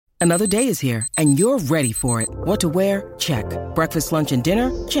Another day is here, and you're ready for it. What to wear? Check. Breakfast, lunch, and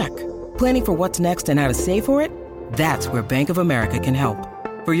dinner? Check. Planning for what's next and how to save for it? That's where Bank of America can help.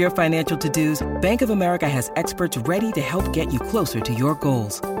 For your financial to-dos, Bank of America has experts ready to help get you closer to your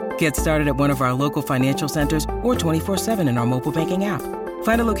goals. Get started at one of our local financial centers or 24/7 in our mobile banking app.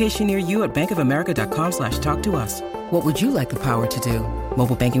 Find a location near you at bankofamerica.com/talktous. What would you like the power to do?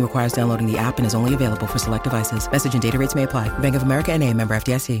 Mobile banking requires downloading the app and is only available for select devices. Message and data rates may apply. Bank of America N.A., member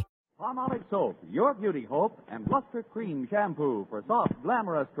FDIC. Palmolive Soap, your beauty hope, and Luster Cream Shampoo for soft,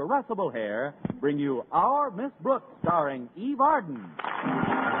 glamorous, caressable hair bring you Our Miss Brooks, starring Eve Arden.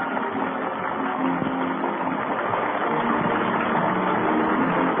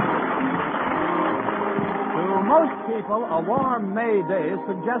 To most people, a warm May day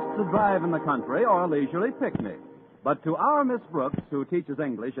suggests a drive in the country or a leisurely picnic. But to our Miss Brooks, who teaches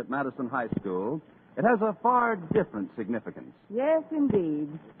English at Madison High School, it has a far different significance. Yes, indeed.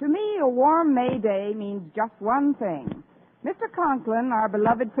 To me, a warm May day means just one thing. Mr. Conklin, our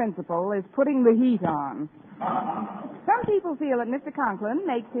beloved principal, is putting the heat on. Some people feel that Mr. Conklin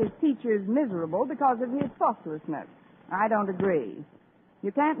makes his teachers miserable because of his thoughtlessness. I don't agree.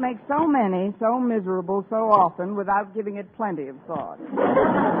 You can't make so many so miserable so often without giving it plenty of thought.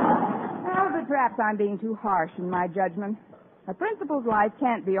 Now, but perhaps I'm being too harsh in my judgment. A principal's life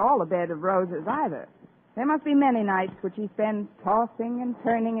can't be all a bed of roses either. There must be many nights which he spends tossing and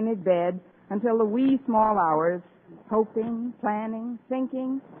turning in his bed until the wee small hours, hoping, planning,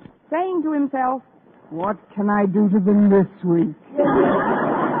 thinking, saying to himself, "What can I do to them this week?"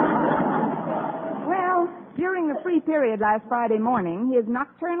 Well, during the free period last Friday morning, his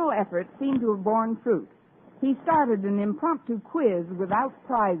nocturnal efforts seemed to have borne fruit. He started an impromptu quiz without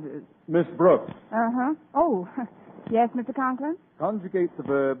prizes. Miss Brooks. Uh-huh. Oh, yes, Mr. Conklin? Conjugate the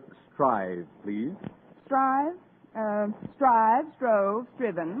verb strive, please. Strive, strive, strove,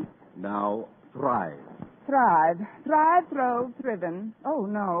 striven. Now, thrive. Thrive, throve, thriven. Oh,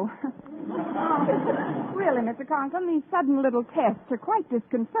 no. Really, Mr. Conklin, these sudden little tests are quite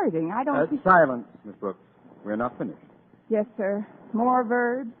disconcerting. I don't see... Silence, Miss Brooks. We're not finished. Yes, sir. More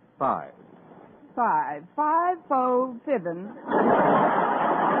verbs? 5. Five-fold, fiven.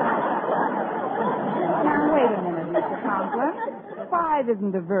 Now, wait a minute, Mr. Conklin. 5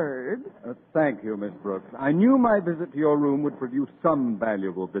 isn't a verb. Thank you, Miss Brooks. I knew my visit to your room would produce some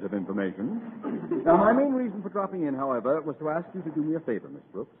valuable bit of information. Now, my main reason for dropping in, however, was to ask you to do me a favor, Miss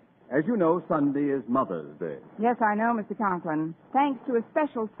Brooks. As you know, Sunday is Mother's Day. Yes, I know, Mr. Conklin. Thanks to a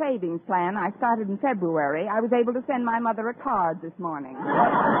special savings plan I started in February, I was able to send my mother a card this morning.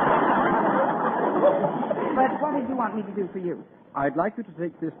 But what did you want me to do for you? I'd like you to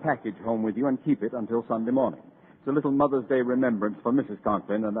take this package home with you and keep it until Sunday morning. It's a little Mother's Day remembrance for Mrs.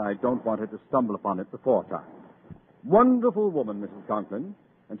 Conklin, and I don't want her to stumble upon it before time. Wonderful woman, Mrs. Conklin,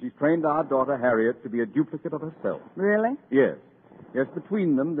 and she's trained our daughter Harriet to be a duplicate of herself. Really? Yes. Yes,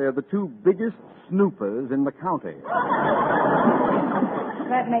 between them, they're the 2 biggest snoopers in the county.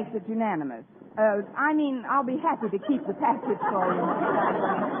 That makes it unanimous. I'll be happy to keep the package for you.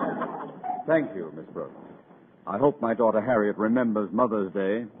 Thank you, Miss Brooks. I hope my daughter Harriet remembers Mother's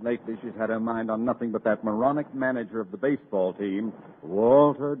Day. Lately, she's had her mind on nothing but that moronic manager of the baseball team,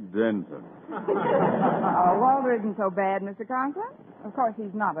 Walter Denton. Oh, Walter isn't so bad, Mr. Conklin. Of course,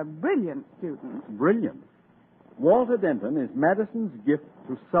 he's not a brilliant student. Brilliant? Walter Denton is Madison's gift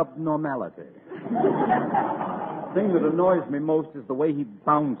to subnormality. The thing that annoys me most is the way he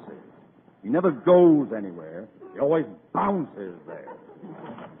bounces. He never goes anywhere. He always bounces there.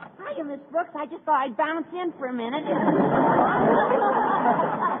 Hiya, Miss Brooks. I just thought I'd bounce in for a minute.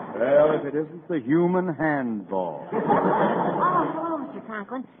 Well, if it isn't the human handball. Oh, hello, Mr.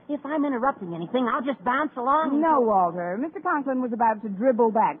 Conklin. If I'm interrupting anything, I'll just bounce along. No, Walter. Mr. Conklin was about to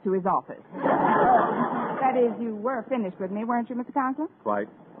dribble back to his office. That is, you were finished with me, weren't you, Mr. Conklin? Quite.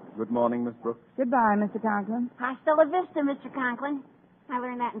 Good morning, Miss Brooks. Goodbye, Mr. Conklin. Hasta la vista, Mr. Conklin. I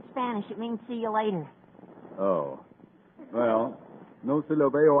learned that in Spanish. It means see you later. Oh. Well, no se lo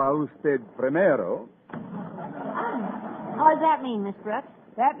veo a usted primero. What does that mean, Miss Brooks?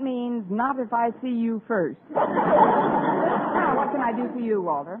 That means not if I see you first. Now, what can I do for you,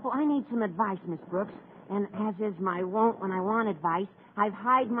 Walter? Well, I need some advice, Miss Brooks. And as is my wont when I want advice, I've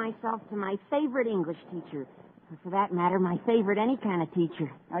hied myself to my favorite English teacher. Or for that matter, my favorite any kind of teacher.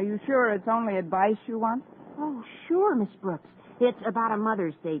 Are you sure it's only advice you want? Oh, sure, Miss Brooks. It's about a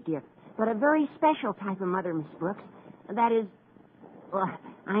Mother's Day gift. But a very special type of mother, Miss Brooks. That is, well,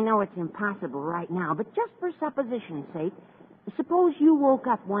 I know it's impossible right now, but just for supposition's sake, suppose you woke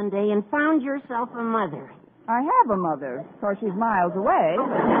up one day and found yourself a mother. I have a mother. Of course, she's miles away.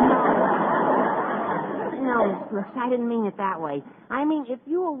 no, Miss Brooks, I didn't mean it that way. I mean, if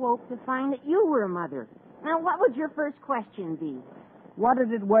you awoke to find that you were a mother. Now, what would your first question be? What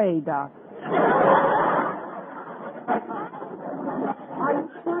did it weigh, Doc? Are you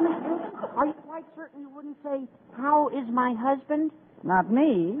sure, Miss Brooks? Are you quite certain you wouldn't say, how is my husband? Not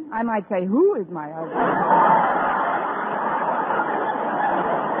me. I might say, who is my husband?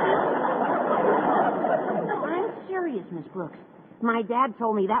 I'm serious, Miss Brooks. My dad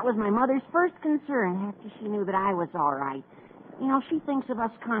told me that was my mother's first concern after she knew that I was all right. You know, she thinks of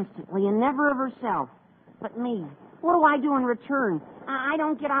us constantly and never of herself. But me, what do I do in return? I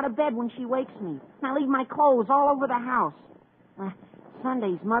don't get out of bed when she wakes me. I leave my clothes all over the house.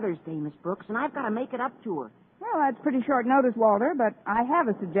 Sunday's Mother's Day, Miss Brooks, and I've got to make it up to her. Well, that's pretty short notice, Walter, but I have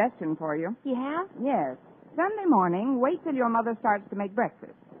a suggestion for you. You have? Yes. Sunday morning, wait till your mother starts to make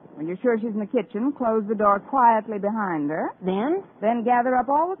breakfast. When you're sure she's in the kitchen, close the door quietly behind her. Then? Then gather up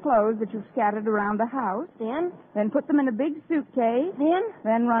all the clothes that you've scattered around the house. Then? Then put them in a big suitcase. Then?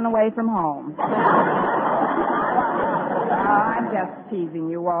 Then run away from home. I'm just teasing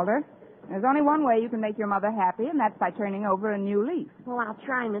you, Walter. There's only one way you can make your mother happy, and that's by turning over a new leaf. Well, I'll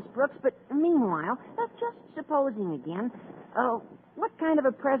try, Miss Brooks, but meanwhile, just supposing again, what kind of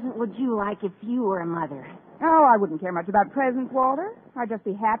a present would you like if you were a mother? Oh, I wouldn't care much about presents, Walter. I'd just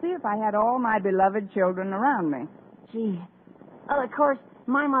be happy if I had all my beloved children around me. Gee. Well, of course,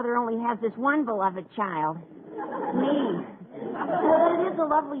 my mother only has this one beloved child. Me. Well, it is a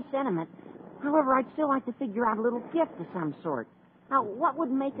lovely sentiment. However, I'd still like to figure out a little gift of some sort. Now, what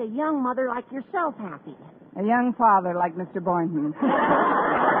would make a young mother like yourself happy? A young father like Mr. Boynton.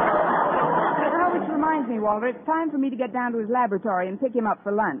 Oh, which reminds me, Walter, it's time for me to get down to his laboratory and pick him up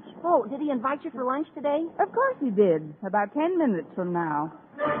for lunch. Oh, did he invite you for lunch today? Of course he did. About 10 minutes from now.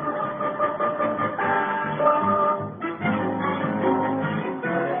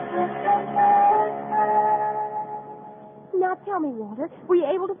 Now tell me, Walter, were you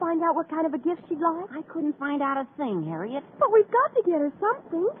able to find out what kind of a gift she'd like? I couldn't find out a thing, Harriet. But we've got to get her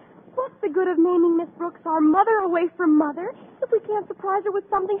something. What's the good of naming Miss Brooks our mother away from mother if we can't surprise her with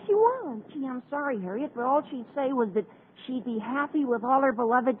something she wants? Gee, I'm sorry, Harriet, but all she'd say was that she'd be happy with all her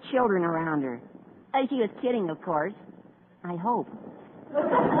beloved children around her. She was kidding, of course. I hope.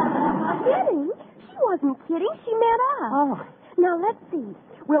 Kidding? She wasn't kidding. She meant us. Oh. Now, let's see.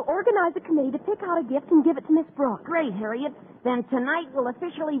 We'll organize a committee to pick out a gift and give it to Miss Brooks. Great, Harriet. Then tonight will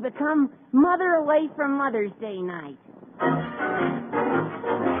officially become Mother Away from Mother's Day night.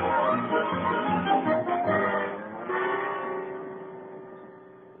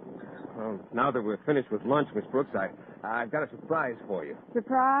 Well, now that we're finished with lunch, Miss Brooks, I've got a surprise for you.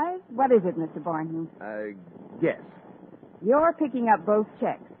 Surprise? What is it, Mr. Boynton? Guess. You're picking up both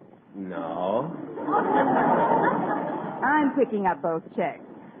checks. No. I'm picking up both checks.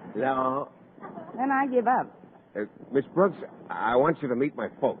 No. Then I give up. Miss Brooks, I want you to meet my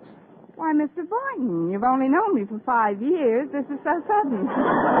folks. Why, Mr. Boynton, you've only known me for 5 years. This is so sudden.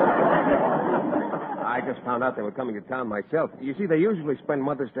 I just found out they were coming to town myself. You see, they usually spend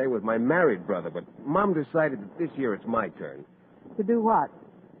Mother's Day with my married brother, but Mom decided that this year it's my turn. To do what?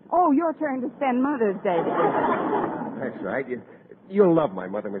 Oh, your turn to spend Mother's Day together. That's right. You'll love my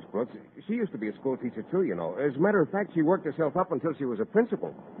mother, Miss Brooks. She used to be a school teacher, too, you know. As a matter of fact, she worked herself up until she was a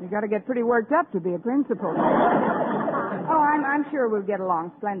principal. You got to get pretty worked up to be a principal. Oh, I'm sure we'll get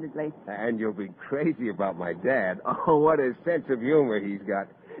along splendidly. And you'll be crazy about my dad. Oh, what a sense of humor he's got.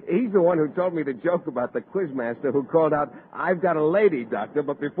 He's the one who told me the joke about the quizmaster who called out, "I've got a lady, doctor,"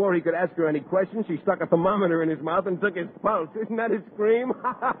 but before he could ask her any questions, she stuck a thermometer in his mouth and took his pulse. Isn't that a scream?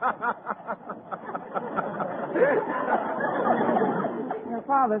 Your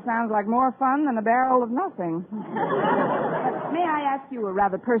father sounds like more fun than a barrel of nothing. May I ask you a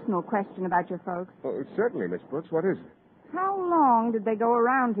rather personal question about your folks? Oh, certainly, Miss Brooks. What is it? How long did they go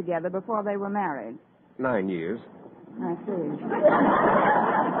around together before they were married? 9 years. I see.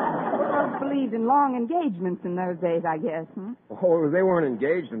 Folks believed in long engagements in those days, I guess, hmm? Oh, they weren't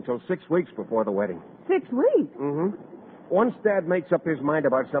engaged until 6 weeks before the wedding. 6 weeks? Mm-hmm. Once Dad makes up his mind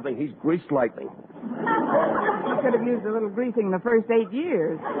about something, he's greased lightning. You could have used a little greasing the first 8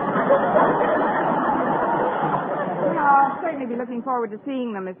 years. I'll certainly be looking forward to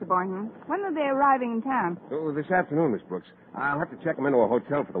seeing them, Mr. Boynton. When are they arriving in town? Oh, this afternoon, Miss Brooks. I'll have to check them into a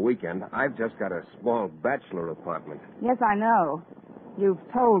hotel for the weekend. I've just got a small bachelor apartment. Yes, I know. You've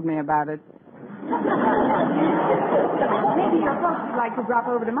told me about it. Maybe your folks would like to drop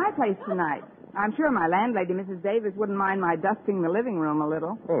over to my place tonight. I'm sure my landlady, Mrs. Davis, wouldn't mind my dusting the living room a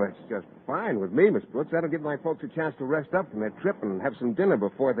little. Oh, that's just fine with me, Miss Brooks. That'll give my folks a chance to rest up from their trip and have some dinner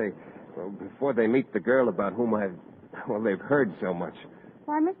before they meet the girl about whom they've heard so much.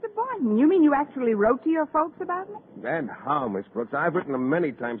 Why, Mr. Boynton, you mean you actually wrote to your folks about me? And how, Miss Brooks? I've written them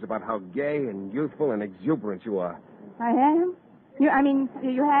many times about how gay and youthful and exuberant you are. I am? You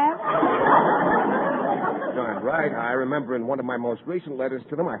have? Darn right. I remember in one of my most recent letters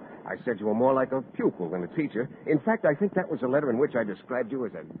to them, I said you were more like a pupil than a teacher. In fact, I think that was a letter in which I described you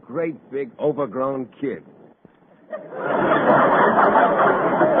as a great, big, overgrown kid.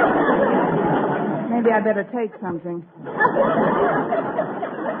 Maybe I better take something.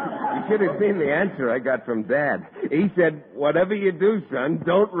 You should have seen the answer I got from Dad. He said, whatever you do, son,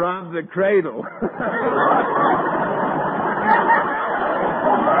 don't rob the cradle.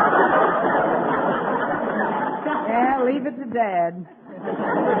 Yeah, leave it to Dad.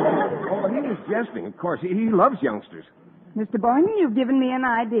 Oh, he was jesting, of course. He loves youngsters. Mr. Boynton, you've given me an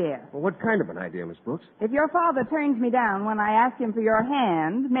idea. Well, what kind of an idea, Miss Brooks? If your father turns me down when I ask him for your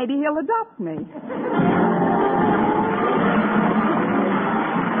hand, maybe he'll adopt me.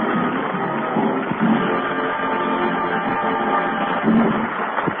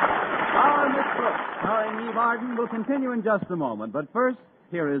 Our Miss Brooks, starring Eve Arden, will continue in just a moment. But first,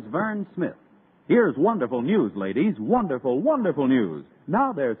 here is Vern Smith. Here's wonderful news, ladies. Wonderful, wonderful news.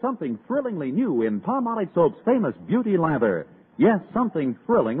 Now there's something thrillingly new in Palmolive Soap's famous Beauty Lather. Yes, something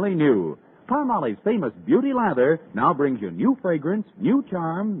thrillingly new. Palmolive's famous Beauty Lather now brings you new fragrance, new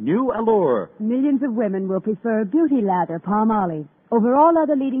charm, new allure. Millions of women will prefer Beauty Lather Palmolive over all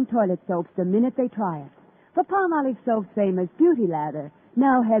other leading toilet soaps the minute they try it. For Palmolive Soap's famous Beauty Lather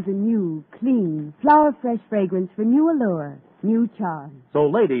now has a new, clean, flower-fresh fragrance for new allure, new charm. So,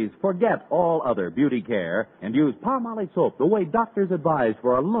 ladies, forget all other beauty care and use Palmolive Soap the way doctors advise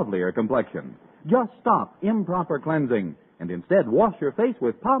for a lovelier complexion. Just stop improper cleansing and instead wash your face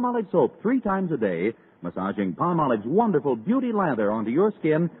with Palmolive Soap 3 times a day, massaging Palmolive's wonderful Beauty Lather onto your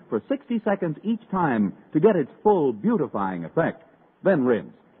skin for 60 seconds each time to get its full beautifying effect. Then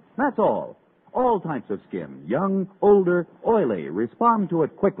rinse. That's all. All types of skin, young, older, oily, respond to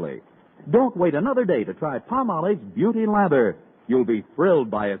it quickly. Don't wait another day to try Palmolive's Beauty Lather. You'll be thrilled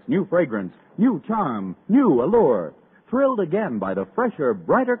by its new fragrance, new charm, new allure. Thrilled again by the fresher,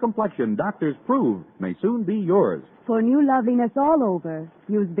 brighter complexion doctors prove may soon be yours. For new loveliness all over,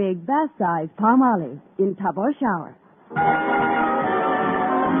 use big bath-size Palmolive in tub or shower.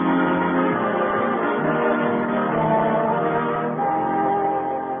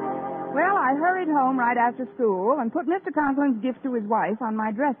 Well, I hurried home right after school and put Mr. Conklin's gift to his wife on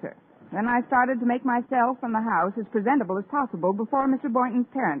my dresser. Then I started to make myself and the house as presentable as possible before Mr. Boynton's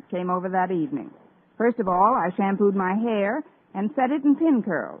parents came over that evening. First of all, I shampooed my hair and set it in pin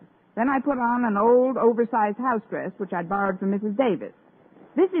curls. Then I put on an old, oversized house dress, which I'd borrowed from Mrs. Davis.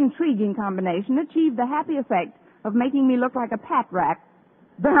 This intriguing combination achieved the happy effect of making me look like a pat rat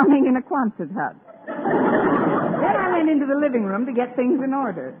drowning in a Quonset hut. Then I went into the living room to get things in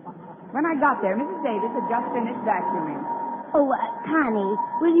order. When I got there, Mrs. Davis had just finished vacuuming. Oh, Connie,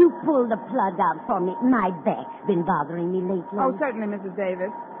 will you pull the plug out for me? My back's been bothering me lately. Oh, certainly, Mrs.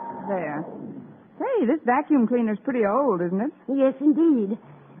 Davis. There. Say, this vacuum cleaner's pretty old, isn't it? Yes, indeed.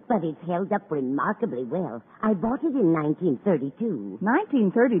 But it's held up remarkably well. I bought it in 1932.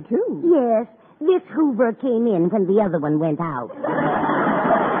 1932? Yes. This Hoover came in when the other one went out.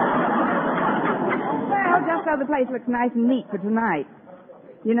 Well, just so the place looks nice and neat for tonight.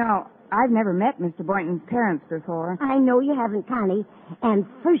 You know, I've never met Mr. Boynton's parents before. I know you haven't, Connie. And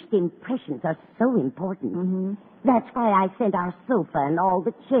first impressions are so important. Mm-hmm. That's why I sent our sofa and all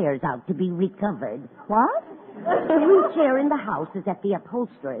the chairs out to be recovered. What? Every chair in the house is at the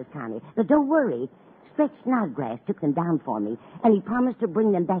upholsterer's, Connie. But don't worry. Stretch Snodgrass took them down for me, and he promised to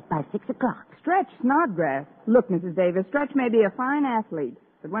bring them back by 6 o'clock. Stretch Snodgrass? Look, Mrs. Davis, Stretch may be a fine athlete,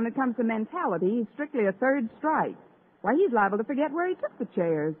 but when it comes to mentality, he's strictly a third strike. Why, he's liable to forget where he took the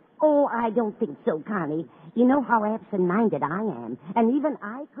chairs. Oh, I don't think so, Connie. You know how absent-minded I am, and even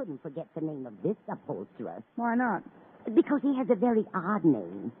I couldn't forget the name of this upholsterer. Why not? Because he has a very odd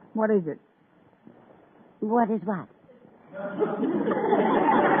name. What is it? What is what?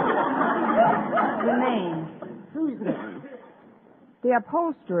 The name. Whose name? The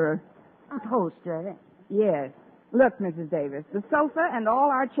upholsterer. Upholsterer? Yes. Look, Mrs. Davis, the sofa and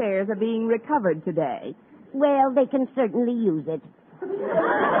all our chairs are being recovered today. Well, they can certainly use it.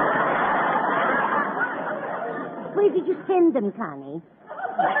 Where did you send them, Connie?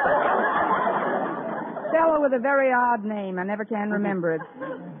 Fellow with a very odd name. I never can remember it.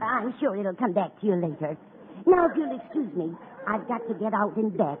 I'm sure it'll come back to you later. Now, if you'll excuse me, I've got to get out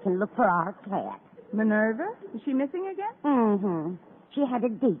and back and look for our cat. Minerva? Is she missing again? Mm-hmm. She had a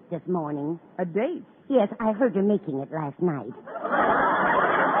date this morning. A date? Yes, I heard her making it last night.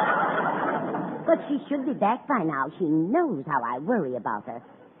 But she should be back by now. She knows how I worry about her.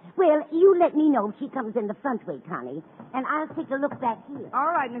 Well, you let me know if she comes in the front way, Connie, and I'll take a look back here. All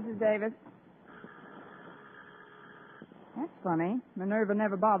right, Mrs. Davis. That's funny. Minerva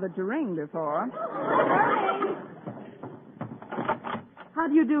never bothered to ring before. How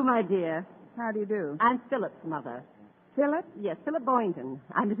do you do, my dear? How do you do? I'm Philip's mother. Philip? Yes, Philip Boynton.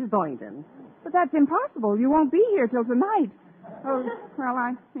 I'm Mrs. Boynton. But that's impossible. You won't be here till tonight. Oh, well,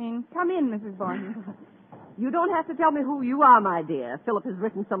 I mean, come in, Mrs. Boynton. You don't have to tell me who you are, my dear. Philip has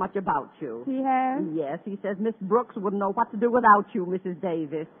written so much about you. He has? Yes, he says Miss Brooks wouldn't know what to do without you, Mrs.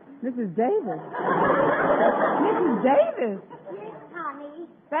 Davis. Mrs. Davis? Mrs. Davis? Yes, Connie.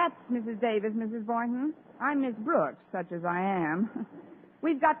 That's Mrs. Davis, Mrs. Boynton. I'm Miss Brooks, such as I am.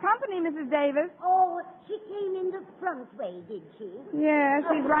 We've got company, Mrs. Davis. Oh, she came in the front way, did she? Yes,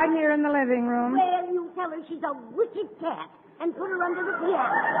 she's right here in the living room. Well, you tell her she's a wicked cat and put her under the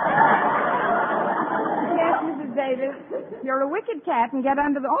piano. Yes, Mrs. Davis. You're a wicked cat and get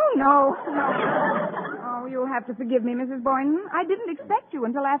under the... Oh, no. Oh, you'll have to forgive me, Mrs. Boynton. I didn't expect you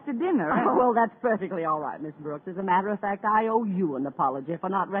until after dinner. Oh, well, that's perfectly all right, Miss Brooks. As a matter of fact, I owe you an apology for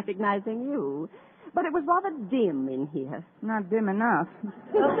not recognizing you. But it was rather dim in here. Not dim enough.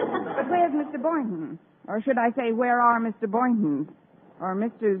 But where's Mr. Boynton? Or should I say, where are Mr. Boynton? Or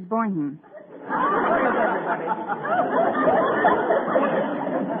Mrs. Boynton?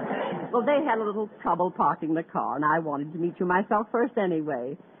 Well, they had a little trouble parking the car, and I wanted to meet you myself first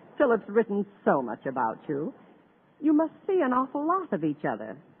anyway. Philip's written so much about you. You must see an awful lot of each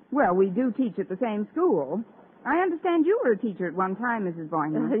other. Well, we do teach at the same school. I understand you were a teacher at one time, Mrs.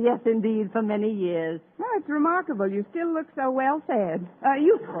 Boynton. Yes, indeed, for many years. Well, it's remarkable. You still look so well fed.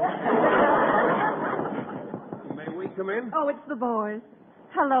 Youthful. May we come in? Oh, it's the boys.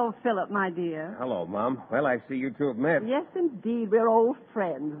 Hello, Philip, my dear. Hello, Mom. Well, I see you two have met. Yes, indeed. We're old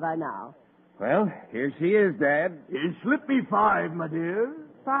friends by now. Well, here she is, Dad. Slip me 5, my dear.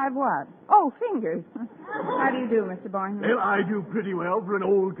 5 what? Oh, fingers. How do you do, Mr. Boynton? Well, I do pretty well for an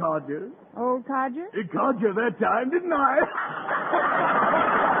old codger. Old codger? Caught you that time, didn't I?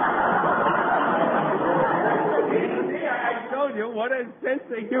 I told you, what a sense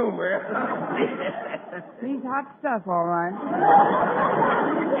of humor. He's hot stuff, all right.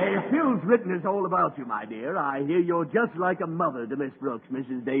 Phil's written us all about you, my dear. I hear you're just like a mother to Miss Brooks,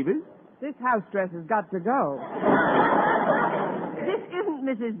 Mrs. Davis. This house dress has got to go. This isn't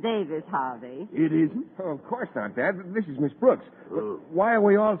Mrs. Davis, Harvey. It isn't? Oh, of course not, Dad. This is Miss Brooks. Why are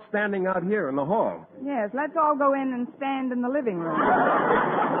we all standing out here in the hall? Yes, let's all go in and stand in the living room.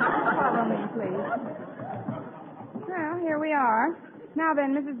 Follow me, please. Well, here we are. Now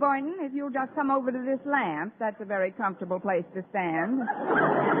then, Mrs. Boynton, if you'll just come over to this lamp, that's a very comfortable place to stand.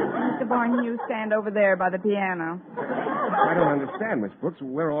 Mr. Boynton, you stand over there by the piano. I don't understand, Miss Brooks.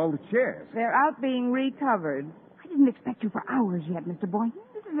 Where are all the chairs? They're out being recovered. I didn't expect you for hours yet, Mr. Boynton.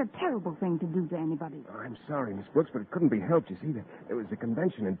 This is a terrible thing to do to anybody. Oh, I'm sorry, Miss Brooks, but it couldn't be helped. You see, there was a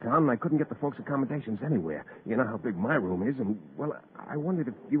convention in town, and I couldn't get the folks accommodations anywhere. You know how big my room is, and, well, I wondered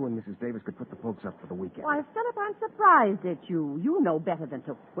if you and Mrs. Davis could put the folks up for the weekend. Why, Philip, I'm surprised at you. You know better than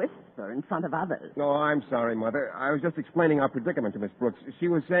to whisper in front of others. No, I'm sorry, Mother. I was just explaining our predicament to Miss Brooks. She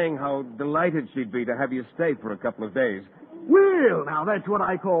was saying how delighted she'd be to have you stay for a couple of days. Well, now that's what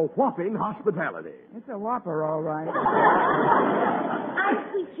I call whopping hospitality. It's a whopper, all right. I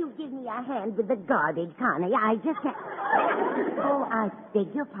wish you'd give me a hand with the garbage, Connie. I just can't... Oh, I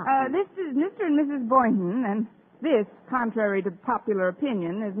beg your pardon. This is Mr. and Mrs. Boynton, and this, contrary to popular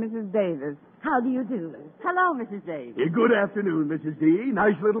opinion, is Mrs. Davis. How do you do? Hello, Mrs. Davis. Good afternoon, Mrs. D.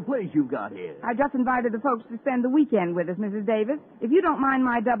 Nice little place you've got here. I just invited the folks to spend the weekend with us, Mrs. Davis. If you don't mind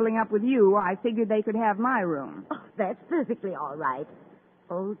my doubling up with you, I figured they could have my room. Oh, that's perfectly all right.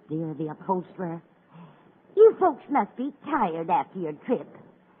 Oh, dear, the upholsterer. You folks must be tired after your trip.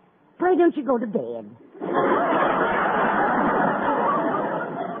 Why don't you go to bed?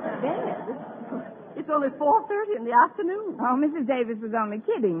 Bed? It's only 4:30 in the afternoon. Oh, Mrs. Davis was only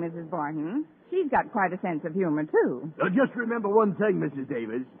kidding, Mrs. Boynton. She's got quite a sense of humor, too. Just remember one thing, Mrs.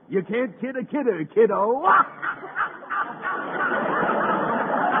 Davis. You can't kid a kidder, kiddo.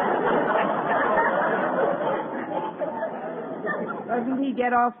 Doesn't he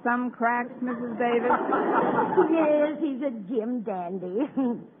get off some cracks, Mrs. Davis? Yes, he's a Jim dandy.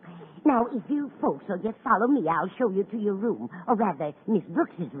 Now, if you folks will just follow me, I'll show you to your room. Or rather, Miss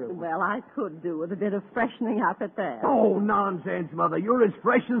Brooks's room. Well, I could do with a bit of freshening up at that. Oh, nonsense, Mother. You're as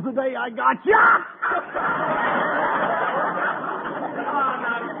fresh as the day I got you. Oh,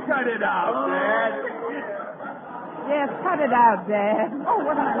 now cut it out, Dad. Yes, cut it out, Dad. Oh,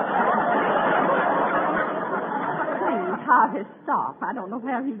 what am I... Please, Harvey, stop. I don't know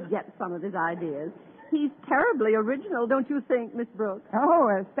where he gets some of his ideas. He's terribly original, don't you think, Miss Brooks? Oh,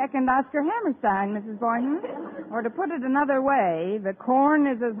 a second Oscar Hammerstein, Mrs. Boynton. Or to put it another way, the corn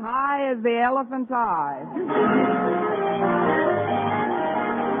is as high as the elephant's eye.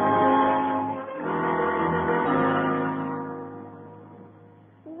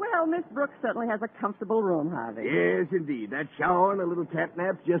 Well, Miss Brooks certainly has a comfortable room, Harvey. Yes, indeed. That shower and a little cat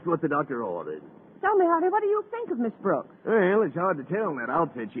nap's just what the doctor ordered. Tell me, Harvey, what do you think of Miss Brooks? Well, it's hard to tell in that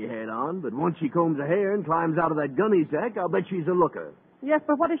outfit she had on, but once she combs her hair and climbs out of that gunny sack, I'll bet she's a looker. Yes,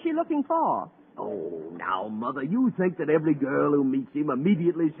 but what is she looking for? Oh, now, Mother, you think that every girl who meets him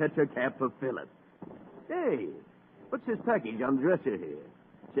immediately sets her cap for Philip. Hey, what's this package on the dresser here?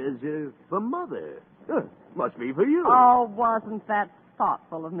 It says, for Mother. Must be for you. Oh, wasn't that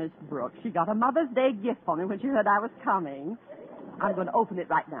thoughtful of Miss Brooks? She got a Mother's Day gift for me when she heard I was coming. I'm going to open it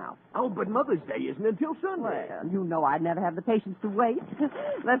right now. Oh, but Mother's Day isn't until Sunday. Well, you know I'd never have the patience to wait.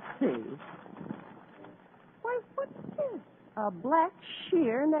 Let's see. Why, what's this? A black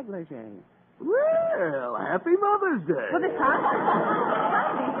sheer negligee. Well, happy Mother's Day. Well, this can't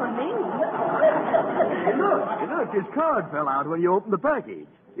be for me. Hey, look, this card fell out when you opened the package.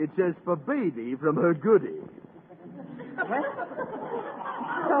 It says for baby from her goodie. Well,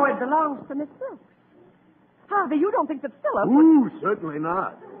 so it belongs to Miss Brooks. Harvey, you don't think that Philip would... Ooh, certainly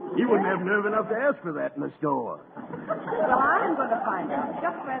not. He wouldn't have nerve enough to ask for that in the store. Well, I'm going to find out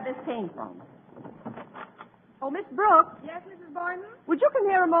just where this came from. Oh, Miss Brooks. Yes, Mrs. Boynton? Would you come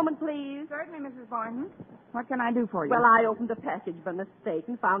here a moment, please? Certainly, Mrs. Boynton. What can I do for you? Well, I opened the package by mistake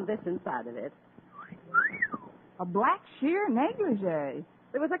and found this inside of it. A black sheer negligee.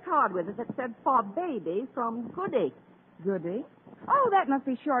 There was a card with it that said, for baby from Goody. Goody? Oh, that must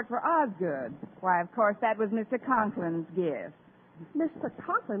be short for Osgood. Why, of course, that was Mr. Conklin's gift. Mr.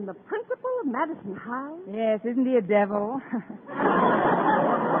 Conklin, the principal of Madison High? Yes, isn't he a devil?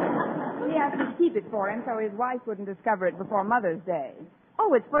 He asked me to keep it for him so his wife wouldn't discover it before Mother's Day.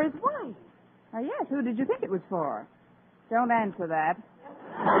 Oh, it's for his wife. Oh, yes, who did you think it was for? Don't answer that.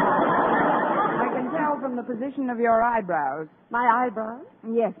 I can tell from the position of your eyebrows. My eyebrows?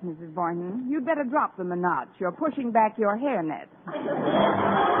 Yes, Mrs. Boynton. You'd better drop them a notch. You're pushing back your hairnet.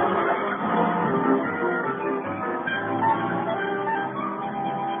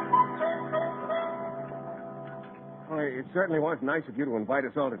 Well, it certainly was nice of you to invite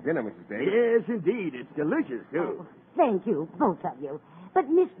us all to dinner, Mrs. Davis. Yes, indeed. It's delicious, too. Thank you, both of you. But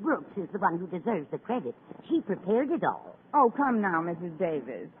Miss Brooks is the one who deserves the credit. She prepared it all. Oh, come now, Mrs.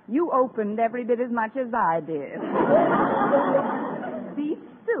 Davis. You opened every bit as much as I did. Beef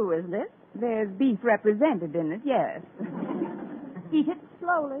stew, isn't it? There's beef represented in it, yes. Eat it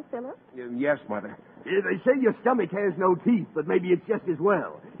slowly, Philip. Yes, Mother. Yeah, they say your stomach has no teeth, but maybe it's just as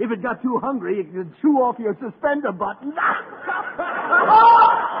well. If it got too hungry, it could chew off your suspender buttons.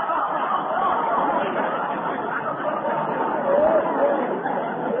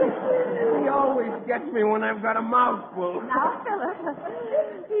 He always gets me when I've got a mouthful. Now, Philip,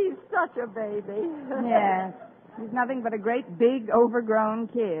 he's such a baby. Yes. He's nothing but a great, big, overgrown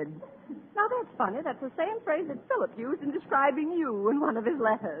kid. Now, that's funny. That's the same phrase that Philip used in describing you in one of his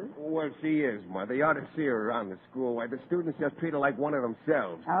letters. Well, she is, Mother. You ought to see her around the school. Why, the students just treat her like one of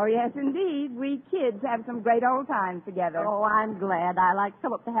themselves. Oh, yes, indeed. We kids have some great old times together. Oh, I'm glad. I like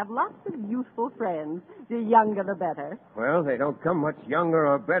Philip to have lots of useful friends. The younger, the better. Well, they don't come much younger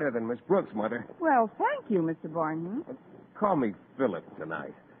or better than Miss Brooks, Mother. Well, thank you, Mr. Boynton. Call me Philip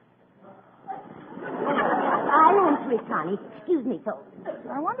tonight. I'll answer it, Connie. Excuse me, folks.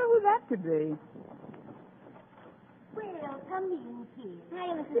 I wonder who that could be. Well, come in, kids. Hi,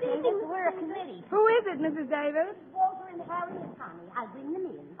 Mrs. Davis. We're a committee. Who is it, Mrs. Davis? Walter and Harry and Connie. I'll bring them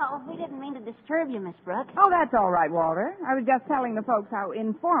in. Oh, we didn't mean to disturb you, Miss Brooks. Oh, that's all right, Walter. I was just telling the folks how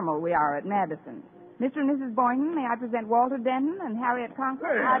informal we are at Madison. Mr. and Mrs. Boynton, may I present Walter Denton and Harriet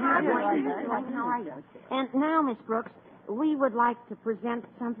Conklin? How are you? And now, Miss Brooks, we would like to present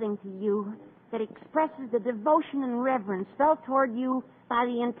something to you that expresses the devotion and reverence felt toward you by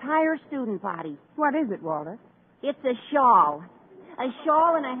the entire student body. What is it, Walter? It's a shawl. A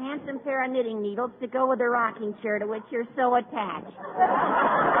shawl and a handsome pair of knitting needles to go with the rocking chair to which you're so attached.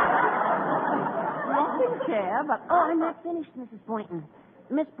 Rocking chair, but... Oh, I'm not finished, Mrs. Boynton.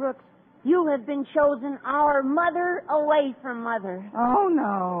 Miss Brooks, you have been chosen our mother away from mother. Oh,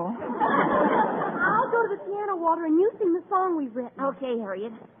 no. I'll go to the piano, Walter, and you sing the song we've written. Okay,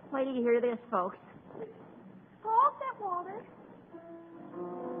 Harriet. Wait till you hear this, folks. Pause that, Walter.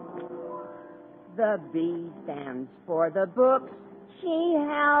 The B stands for the books she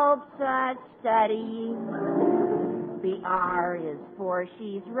helps us study. The R is for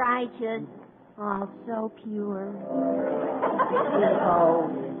she's righteous all so pure. The O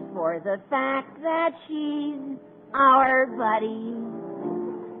is for the fact that she's our buddy.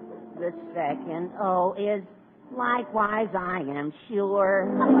 The second O is likewise, I am sure.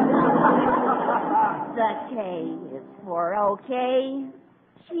 The K is for okay.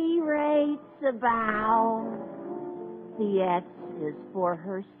 She rates a bow. The X is for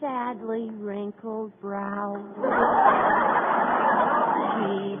her sadly wrinkled brow.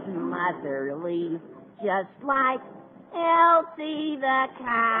 She's motherly, just like Elsie the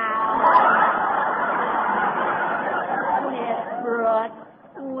cow. Miss Brooks,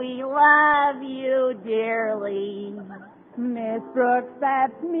 we love you dearly. Miss Brooks,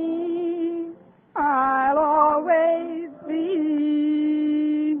 that's me. I'll always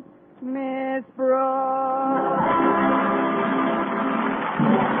be Miss Brooks.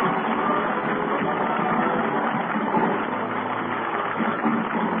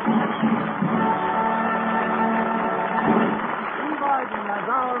 As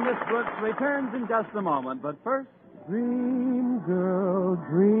our Miss Brooks returns in just a moment, but first... Dream girl,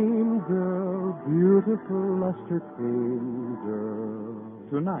 beautiful luster cream girl.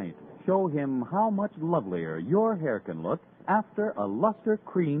 Tonight, show him how much lovelier your hair can look after a Luster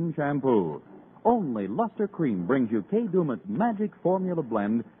Cream shampoo. Only Luster Cream brings you Kay Daumit's magic formula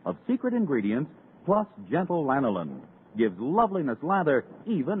blend of secret ingredients plus gentle lanolin. Gives loveliness lather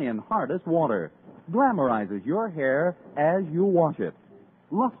even in hardest water. Glamorizes your hair as you wash it.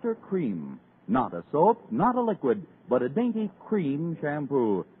 Luster Cream. Not a soap, not a liquid, but a dainty cream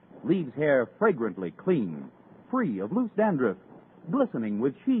shampoo. Leaves hair fragrantly clean, free of loose dandruff, glistening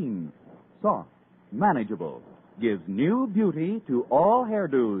with sheen, soft, manageable. Gives new beauty to all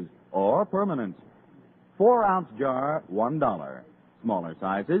hairdos or permanents. 4-ounce jar, $1. Smaller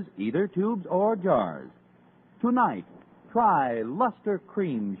sizes, either tubes or jars. Tonight, try Luster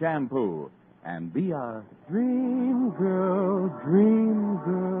Cream shampoo and be a dream girl,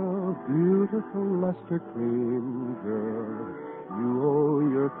 beautiful luster cream girl. You owe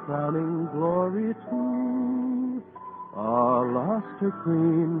your crowning glory to a luster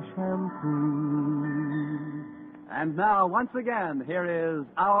cream shampoo. And now, once again, here is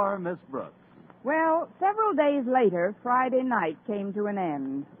our Miss Brooks. Well, several days later, Friday night came to an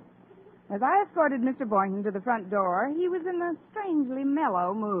end. As I escorted Mr. Boynton to the front door, he was in a strangely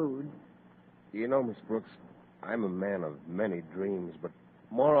mellow mood. You know, Miss Brooks, I'm a man of many dreams, but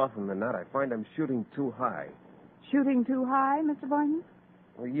more often than not, I find I'm shooting too high. Shooting too high, Mr. Boynton?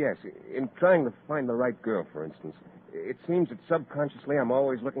 Well, yes. In trying to find the right girl, for instance, it seems that subconsciously I'm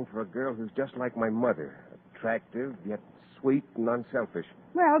always looking for a girl who's just like my mother. Attractive, yet sweet and unselfish.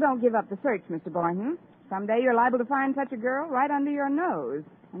 Well, don't give up the search, Mr. Boynton. Someday you're liable to find such a girl right under your nose.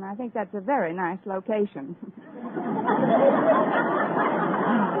 And I think that's a very nice location.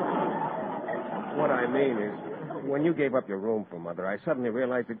 What I mean is, when you gave up your room for Mother, I suddenly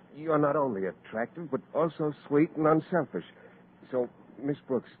realized that you're not only attractive, but also sweet and unselfish. So, Miss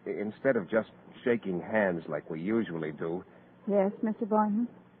Brooks, instead of just shaking hands like we usually do... Yes, Mr. Boynton?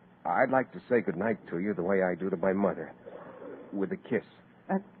 I'd like to say goodnight to you the way I do to my mother. With a kiss.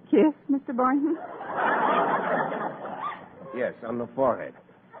 A kiss, Mr. Boynton? Yes, on the forehead.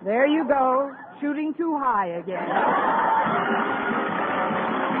 There you go, shooting too high again.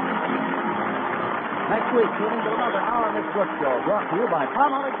 Next week, tune into another Our Miss Brooks show brought to you by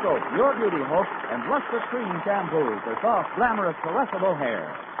Palmolive Soap, Your Beauty Hope, and Luster Cream Shampoo for soft, glamorous, caressable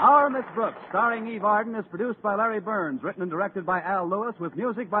hair. Our Miss Brooks, starring Eve Arden, is produced by Larry Burns, written and directed by Al Lewis, with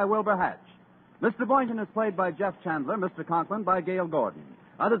music by Wilbur Hatch. Mr. Boynton is played by Jeff Chandler, Mr. Conklin by Gail Gordon.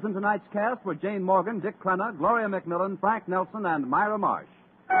 Others in tonight's cast were Jane Morgan, Dick Crenna, Gloria McMillan, Frank Nelson, and Myra Marsh.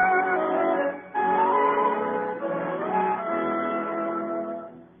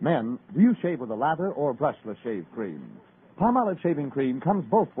 Men, do you shave with a lather or brushless shave cream? Palmolive shaving cream comes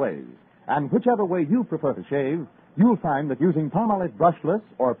both ways, and whichever way you prefer to shave, you'll find that using Palmolive brushless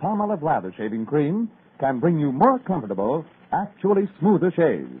or Palmolive lather shaving cream can bring you more comfortable, actually smoother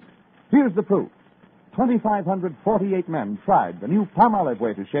shaves. Here's the proof. 2,548 men tried the new Palmolive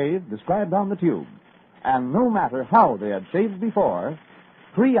way to shave described on the tube, and no matter how they had shaved before,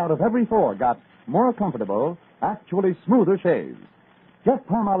 3 out of every 4 got more comfortable, actually smoother shaves. Get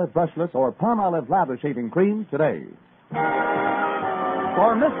Palmolive brushless or Palmolive lather shaving cream today.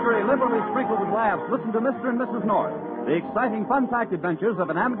 For mystery liberally sprinkled with laughs, listen to Mr. and Mrs. North, the exciting fun-packed adventures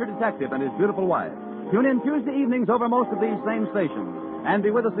of an amateur detective and his beautiful wife. Tune in Tuesday evenings over most of these same stations. And be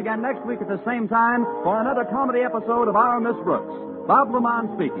with us again next week at the same time for another comedy episode of Our Miss Brooks. Bob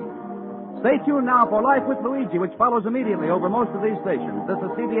LeMond speaking. Stay tuned now for Life with Luigi, which follows immediately over most of these stations. This is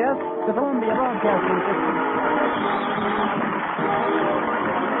CBS, the Columbia Broadcasting System.